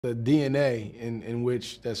The DNA in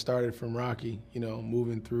which that started from Rocky,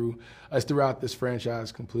 moving through us throughout this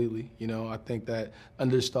franchise completely. I think that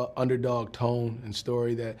underdog tone and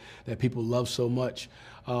story that people love so much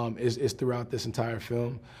is throughout this entire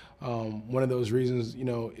film. One of those reasons,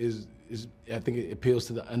 is I think it appeals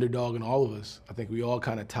to the underdog in all of us. I think we all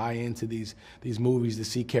kind of tie into these movies to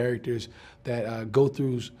see characters that go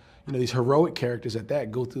through, these heroic characters at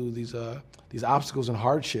that go through these obstacles and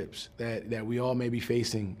hardships that we all may be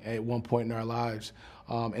facing at one point in our lives.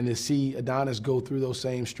 And to see Adonis go through those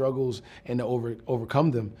same struggles and to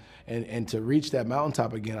overcome them and to reach that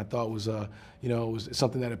mountaintop again, I thought was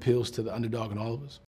something that appeals to the underdog in all of us.